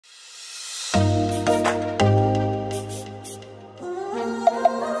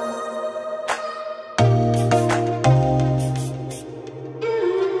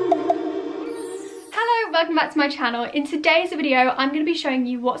my channel. In today's video, I'm going to be showing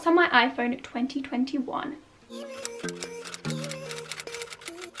you what's on my iPhone 2021.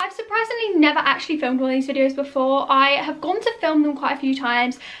 I've surprisingly never actually filmed one of these videos before. I have gone to film them quite a few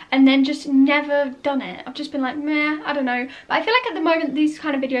times and then just never done it. I've just been like, meh, I don't know. But I feel like at the moment these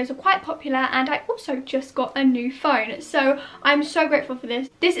kind of videos are quite popular, and I also just got a new phone. So I'm so grateful for this.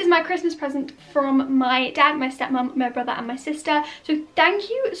 This is my Christmas present from my dad, my stepmom, my brother and my sister. So thank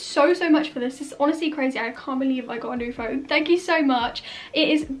you so much for this. This is honestly crazy. I can't believe I got a new phone. Thank you so much. It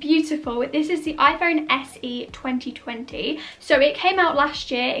is beautiful. This is the iPhone SE 2020. So it came out last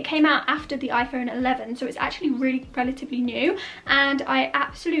year. It came out after the iPhone 11, so it's actually really relatively new, and I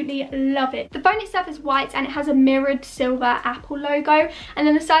absolutely love it. The phone itself is white and it has a mirrored silver Apple logo, and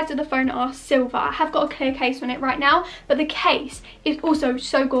then the sides of the phone are silver. I have got a clear case on it right now, but the case is also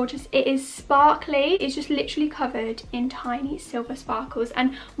so gorgeous. It is sparkly. It's just literally covered in tiny silver sparkles,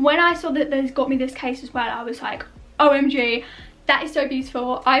 and when I saw that they've got me this case as well, I was like, OMG. That is so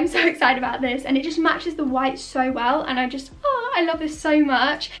beautiful. I'm so excited about this, and it just matches the white so well, and I love this so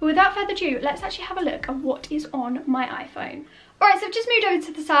much. But without further ado, let's actually have a look at what is on my iPhone. Alright, so I've just moved over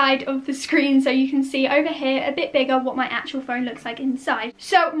to the side of the screen so you can see over here a bit bigger what my actual phone looks like inside.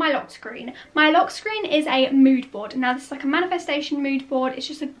 So my lock screen. My lock screen is a mood board. Now this is like a manifestation mood board. It's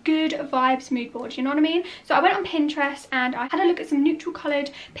just a good vibes mood board, you know what I mean? So I went on Pinterest and I had a look at some neutral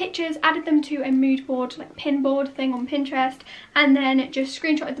coloured pictures, added them to a mood board, like pin board thing on Pinterest, and then just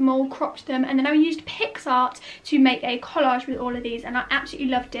screenshotted them all, cropped them, and then I used PicsArt to make a collage with all of these, and I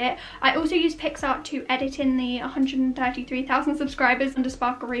absolutely loved it. I also used PicsArt to edit in the 133,000 subscribers under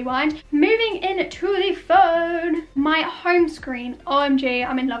Sparkle Rewind. Moving in to the phone, my home screen. OMG,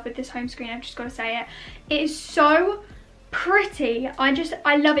 I'm in love with this home screen, I've just got to say it. It is so pretty.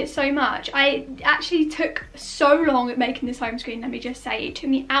 I love it so much. I actually took so long at making this home screen, let me just say. It took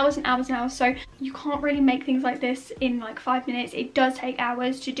me hours and hours and hours, so you can't really make things like this in like 5 minutes. It does take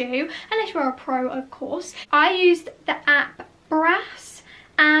hours to do, unless you're a pro, of course. I used the app Brass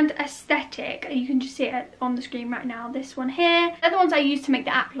and Aesthetic. You can just see it on the screen right now, this one here. They're the ones I use to make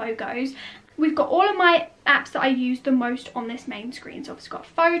the app logos. We've got all of my apps that I use the most on this main screen. So I've got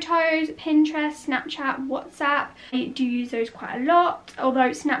photos, Pinterest, Snapchat, WhatsApp. I do use those quite a lot, although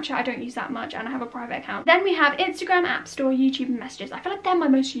Snapchat I don't use that much, and I have a private account. Then we have Instagram, App Store, YouTube and Messages. I feel like they're my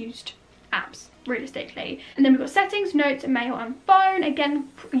most used apps, realistically. And then we've got settings, notes, mail and phone. Again,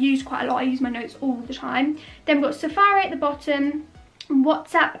 used quite a lot. I use my notes all the time. Then we've got Safari at the bottom,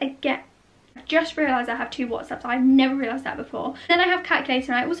 WhatsApp again. I just realised I have 2 WhatsApps. I never realised that before. Then I have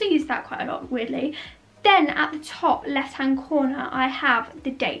Calculator, and I also use that quite a lot, weirdly. Then at the top left hand corner I have the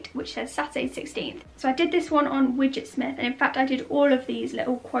date, which says Saturday 16th. So I did this one on Widgetsmith, and in fact I did all of these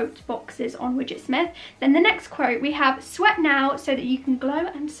little quote boxes on Widgetsmith. Then the next quote we have, sweat now so that you can glow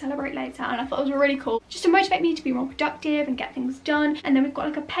and celebrate later, and I thought it was really cool, just to motivate me to be more productive and get things done. And then we've got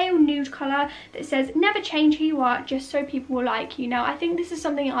like a pale nude colour that says never change who you are, just so people will like you. Now I think this is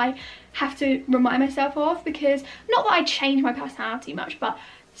something I have to remind myself of, because not that I change my personality much, but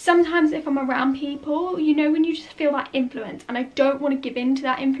sometimes if I'm around people, you know, when you just feel that influence, and I don't want to give in to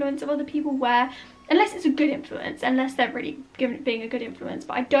that influence of other people, where, unless it's a good influence, unless they're really being a good influence,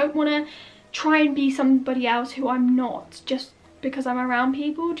 but I don't want to try and be somebody else who I'm not just because I'm around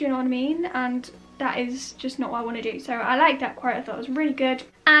people, do you know what I mean? And that is just not what I want to do. So I like that quote, I thought it was really good.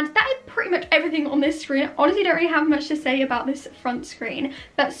 And that is pretty much everything on this screen. I honestly don't really have much to say about this front screen,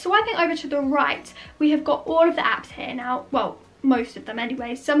 but swiping over to the right, we have got all of the apps here now. Well, most of them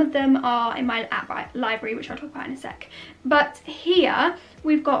anyway. Some of them are in my app library, which I'll talk about in a sec. But here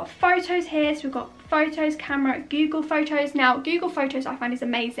we've got photos here, so we've got photos, camera, Google Photos. Now Google Photos I find is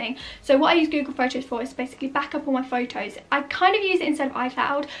amazing. So what I use Google Photos for is basically back up all my photos. I kind of use it instead of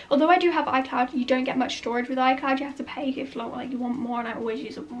iCloud. Although I do have iCloud, you don't get much storage with iCloud. You have to pay if like you want more, and I always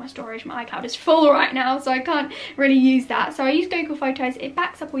use up all my storage. My iCloud is full right now, so I can't really use that. So I use Google Photos. It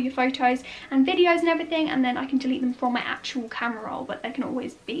backs up all your photos and videos and everything, and then I can delete them from my actual camera roll, but they can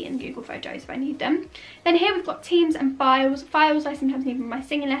always be in Google Photos if I need them. Then here we've got Teams and Files. Files I sometimes need for my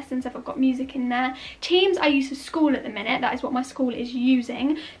singing lessons if I've got music in there. Teams I use for school at the minute. That is what my school is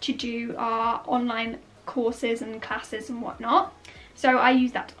using to do our online courses and classes and whatnot. So I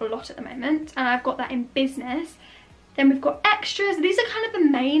use that a lot at the moment, and I've got that in business. Then we've got extras. These are kind of the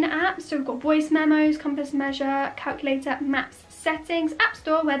main apps. So we've got voice memos, compass measure, calculator, maps, settings, app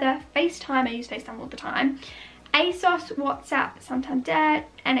store, weather, FaceTime. I use FaceTime all the time. ASOS, WhatsApp, Santander,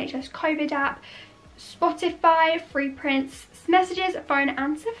 NHS COVID app, Spotify, free prints, messages, phone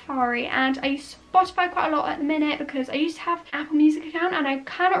and Safari. And I use Spotify quite a lot at the minute because I used to have an Apple Music account and I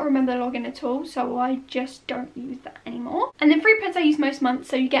cannot remember the login at all, so I just don't use that anymore. And then free prints I use most months,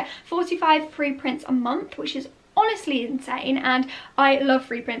 so you get 45 free prints a month, which is honestly insane. And I love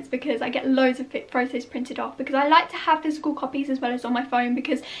free prints because I get loads of photos printed off, because I like to have physical copies as well as on my phone,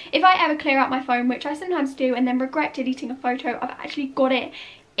 because if I ever clear out my phone, which I sometimes do, and then regret deleting a photo, I've actually got it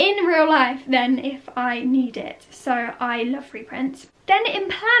in real life then if I need it. So I love free prints. Then in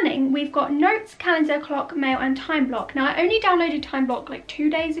planning, we've got notes, calendar, clock, mail and time block. Now I only downloaded time block like 2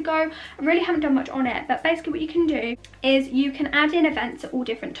 days ago. I really haven't done much on it, but basically what you can do is you can add in events at all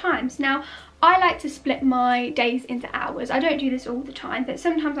different times. Now I like to split my days into hours. I don't do this all the time, but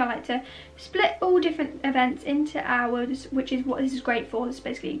sometimes I like to split all different events into hours, which is what this is great for. This is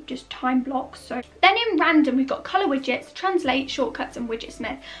basically just time blocks. So then in random, we've got color widgets, translate, shortcuts and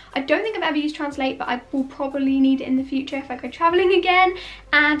widgetsmith. I don't think I've ever used translate, but I will probably need it in the future if I go traveling again.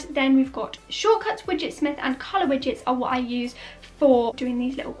 And then we've got shortcuts, widgetsmith and color widgets are what I use for doing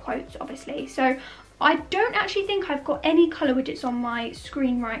these little quotes, obviously. So I don't actually think I've got any colour widgets on my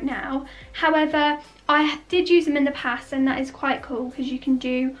screen right now. However, I did use them in the past, and that is quite cool because you can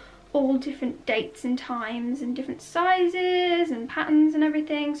do all different dates and times and different sizes and patterns and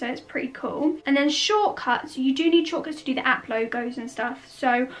everything, so it's pretty cool. And then shortcuts, you do need shortcuts to do the app logos and stuff,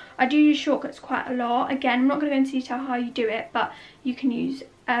 so I do use shortcuts quite a lot. Again, I'm not going to go into detail how you do it, but you can use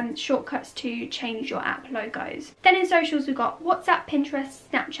shortcuts to change your app logos. Then in socials we've got WhatsApp, Pinterest,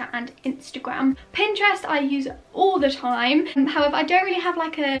 Snapchat and Instagram. Pinterest I use all the time, however I don't really have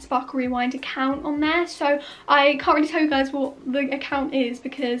like a Sparkle Rewind account on there, so I can't really tell you guys what the account is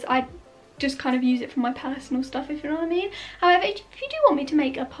because I just kind of use it for my personal stuff, if you know what I mean. However, if you do want me to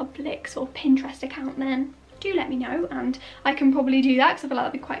make a public sort of Pinterest account, then do let me know and I can probably do that because I feel like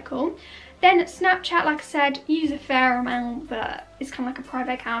that'd be quite cool. Then Snapchat, like I said, use a fair amount, but it's kind of like a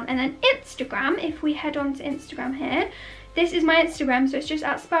private account. And then Instagram, if we head on to Instagram here, this is my Instagram, so it's just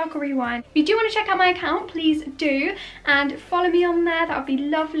at Sparkle Rewind. If you do want to check out my account, please do, and follow me on there, that would be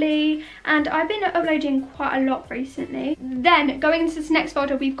lovely. And I've been uploading quite a lot recently. Then going into this next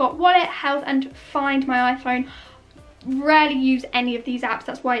folder, we've got Wallet, Health and Find My iPhone. Rarely use any of these apps,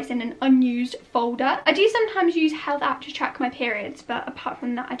 that's why it's in an unused folder. I do sometimes use Health app to track my periods, but apart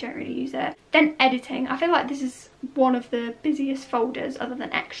from that I don't really use it. Then editing, I feel like this is one of the busiest folders other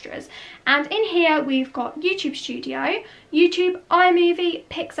than extras. And in here we've got YouTube Studio, YouTube, iMovie,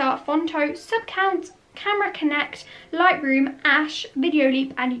 PicsArt, Fonto, Subcount, Camera Connect, Lightroom, Ash, Video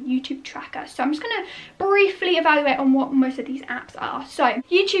Leap and YouTube Tracker. So I'm just going to briefly evaluate on what most of these apps are. So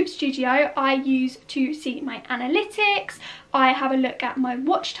YouTube Studio I use to see my analytics, I have a look at my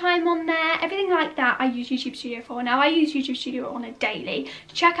watch time on there, everything like that I use YouTube Studio for. Now I use YouTube Studio on a daily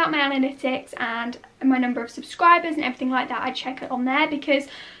to check out my analytics and my number of subscribers and everything like that. I check it on there because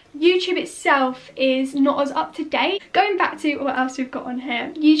YouTube itself is not as up to date. Going back to what else we've got on here,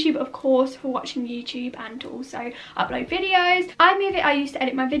 YouTube of course for watching YouTube and to also upload videos. iMovie I used to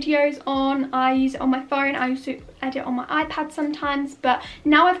edit my videos on, I use it on my phone, I used to edit on my iPad sometimes, but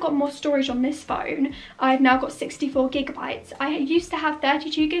now I've got more storage on this phone. I've now got 64 gigabytes. I used to have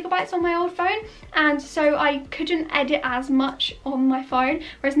 32 gigabytes on my old phone, and so I couldn't edit as much on my phone,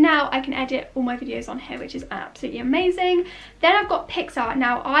 whereas now I can edit all my videos on here, which is absolutely amazing. Then I've got PicsArt.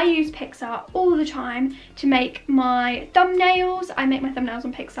 Now I use PicsArt all the time to make my thumbnails. I make my thumbnails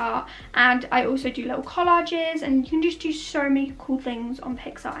on PicsArt, and I also do little collages, and you can just do so many cool things on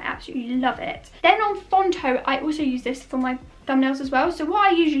PicsArt. I absolutely love it. Then on Fonto I also use this for my thumbnails as well. So what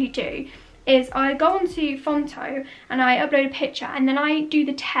I usually do is I go onto Fonto and I upload a picture and then I do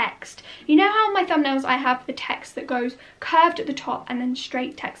the text. You know how on my thumbnails I have the text that goes curved at the top and then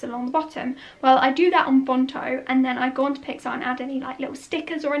straight text along the bottom? Well, I do that on Fonto and then I go onto PicsArt and add any like little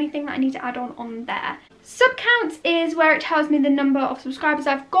stickers or anything that I need to add on there. Subcount is where it tells me the number of subscribers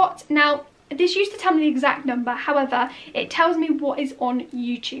I've got. Now this used to tell me the exact number, however it tells me what is on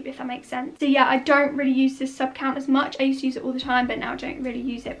YouTube, if that makes sense. So yeah, I don't really use this Subcount as much. I used to use it all the time, but now I don't really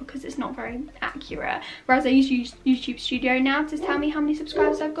use it because it's not very accurate, whereas I use YouTube Studio now to tell me how many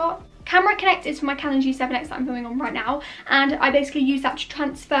subscribers I've got. Camera Connect is for my Canon G7X that I'm filming on right now, and I basically use that to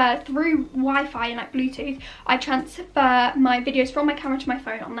transfer through Wi-Fi and like Bluetooth. I transfer my videos from my camera to my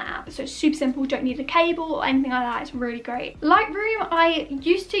phone on that app, so it's super simple, don't need a cable or anything like that. It's really great. Lightroom I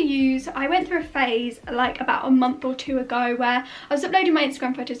used to use, I went through a phase like about a month or two ago where I was uploading my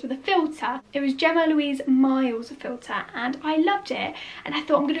Instagram photos with a filter. It was Gemma Louise Miles filter and I loved it, and I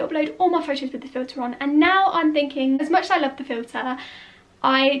thought I'm going to upload all my photos with the filter on, and now I'm thinking as much as I love the filter,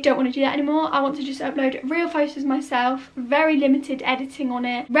 I don't want to do that anymore. I want to just upload real photos myself, very limited editing on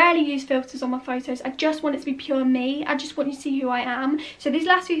it, rarely use filters on my photos. I just want it to be pure me. I just want you to see who I am. So these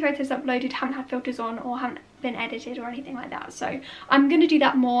last few photos uploaded haven't had filters on or haven't been edited or anything like that. So I'm going to do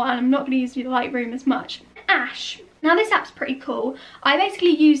that more, and I'm not going to use the Lightroom as much. Ash. Now this app's pretty cool. I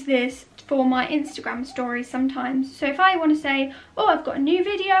basically use this for my Instagram stories sometimes. So if I want to say, oh, I've got a new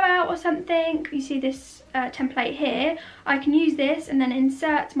video out or something, you see this template here, I can use this and then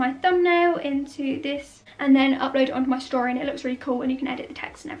insert my thumbnail into this and then upload it onto my story, and it looks really cool, and you can edit the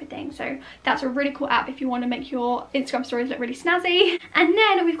text and everything. So that's a really cool app if you want to make your Instagram stories look really snazzy. And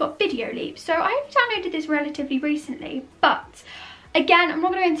then we've got Video Leap. So I only downloaded this relatively recently, but again, I'm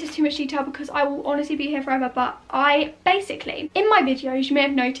not going to go into too much detail because I will honestly be here forever, but I basically, in my videos, you may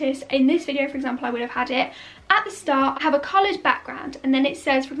have noticed, in this video, for example, I would have had it, at the start, I have a coloured background, and then it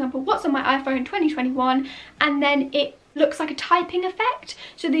says, for example, what's on my iPhone 2021, and then it looks like a typing effect,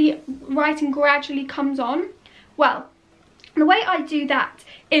 so the writing gradually comes on. Well, the way I do that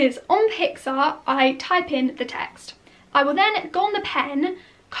is, on PicsArt, I type in the text. I will then go on the pen,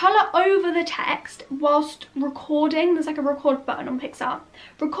 colour over the text whilst recording. There's like a record button on PicsArt.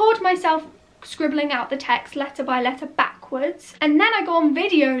 Record myself scribbling out the text letter by letter backwards, and then I go on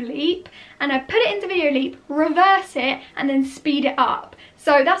Video Leap and I put it into Video Leap, reverse it, and then speed it up.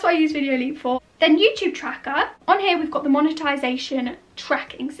 So that's what I use Video Leap for. Then YouTube Tracker. On here we've got the monetization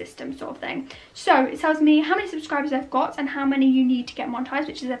tracking system sort of thing. So it tells me how many subscribers I've got and how many you need to get monetized,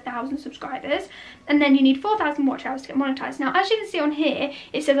 which is 1,000 subscribers. And then you need 4,000 watch hours to get monetized. Now, as you can see on here,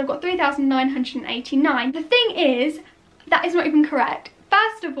 it says I've got 3,989. The thing is, that is not even correct.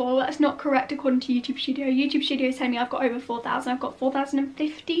 First of all, that's not correct according to YouTube Studio. YouTube Studio is telling me I've got over 4,000. I've got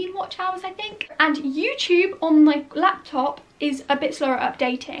 4,015 watch hours, I think. And YouTube on my laptop is a bit slower at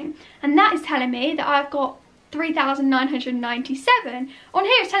updating. And that is telling me that I've got 3,997. On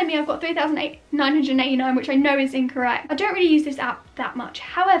here it's telling me I've got 3,989, which I know is incorrect. I don't really use this app that much.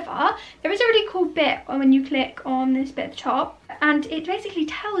 However, there is a really cool bit when you click on this bit at the top, and it basically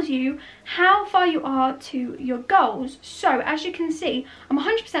tells you how far you are to your goals. So as you can see, I'm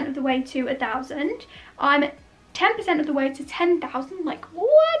 100% of the way to 1,000. I'm 10% of the way to 10,000. Like,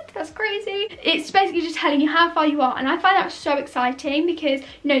 what? That's crazy. It's basically just telling you how far you are, and I find that so exciting because,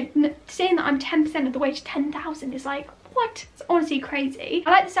 you know, seeing that I'm 10% of the way to 10,000 is like, what? It's honestly crazy.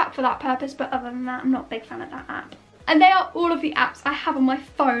 I like this app for that purpose, but other than that, I'm not a big fan of that app. And they are all of the apps I have on my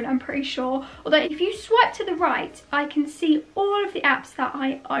phone, I'm pretty sure. Although if you swipe to the right, I can see all of the apps that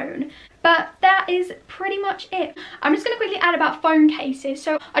I own. But that is pretty much it. I'm just going to quickly add about phone cases.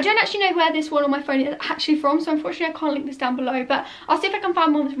 So I don't actually know where this one on my phone is actually from, so unfortunately I can't link this down below, but I'll see if I can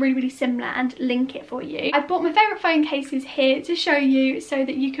find one that's really, really similar and link it for you. I've bought my favourite phone cases here to show you so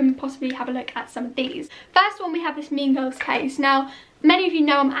that you can possibly have a look at some of these. First one, we have this Mean Girls case. Now, many of you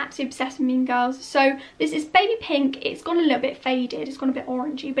know I'm absolutely obsessed with Mean Girls. So this is baby pink. It's gone a little bit faded. It's gone a bit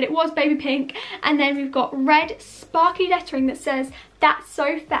orangey, but it was baby pink. And then we've got red sparkly lettering that says, "That's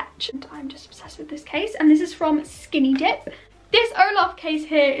so fetch." And I'm just obsessed with this case. And this is from Skinny Dip. This Olaf case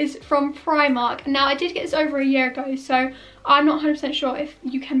here is from Primark. Now, I did get this over a year ago, so I'm not 100% sure if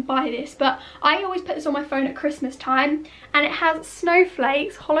you can buy this, but I always put this on my phone at Christmas time, and it has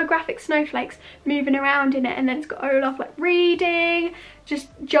snowflakes, holographic snowflakes, moving around in it, and then it's got Olaf like reading, just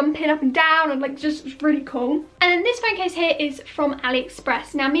jumping up and down, and like just really cool. And then this phone case here is from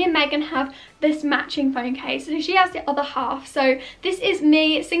AliExpress. Now, me and Megan have this matching phone case, so she has the other half. So this is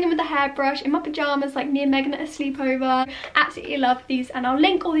me singing with a hairbrush in my pajamas, like me and Megan at a sleepover. Absolutely love these, and I'll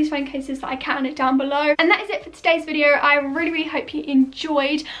link all these phone cases that I can down below. And that is it for today's video. I really hope you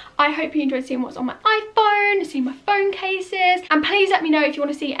enjoyed. I hope you enjoyed seeing what's on my iPhone, seeing my phone cases, and please let me know if you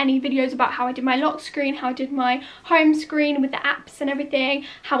want to see any videos about how I did my lock screen, how I did my home screen with the apps and everything,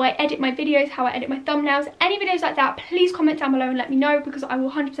 how I edit my videos, how I edit my thumbnails, any videos like that. Please comment down below and let me know, because I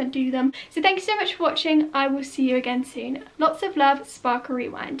will 100% do them. So thank you so much for watching. I will see you again soon. Lots of love, Sparkle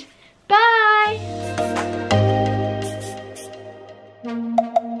Rewind. Bye!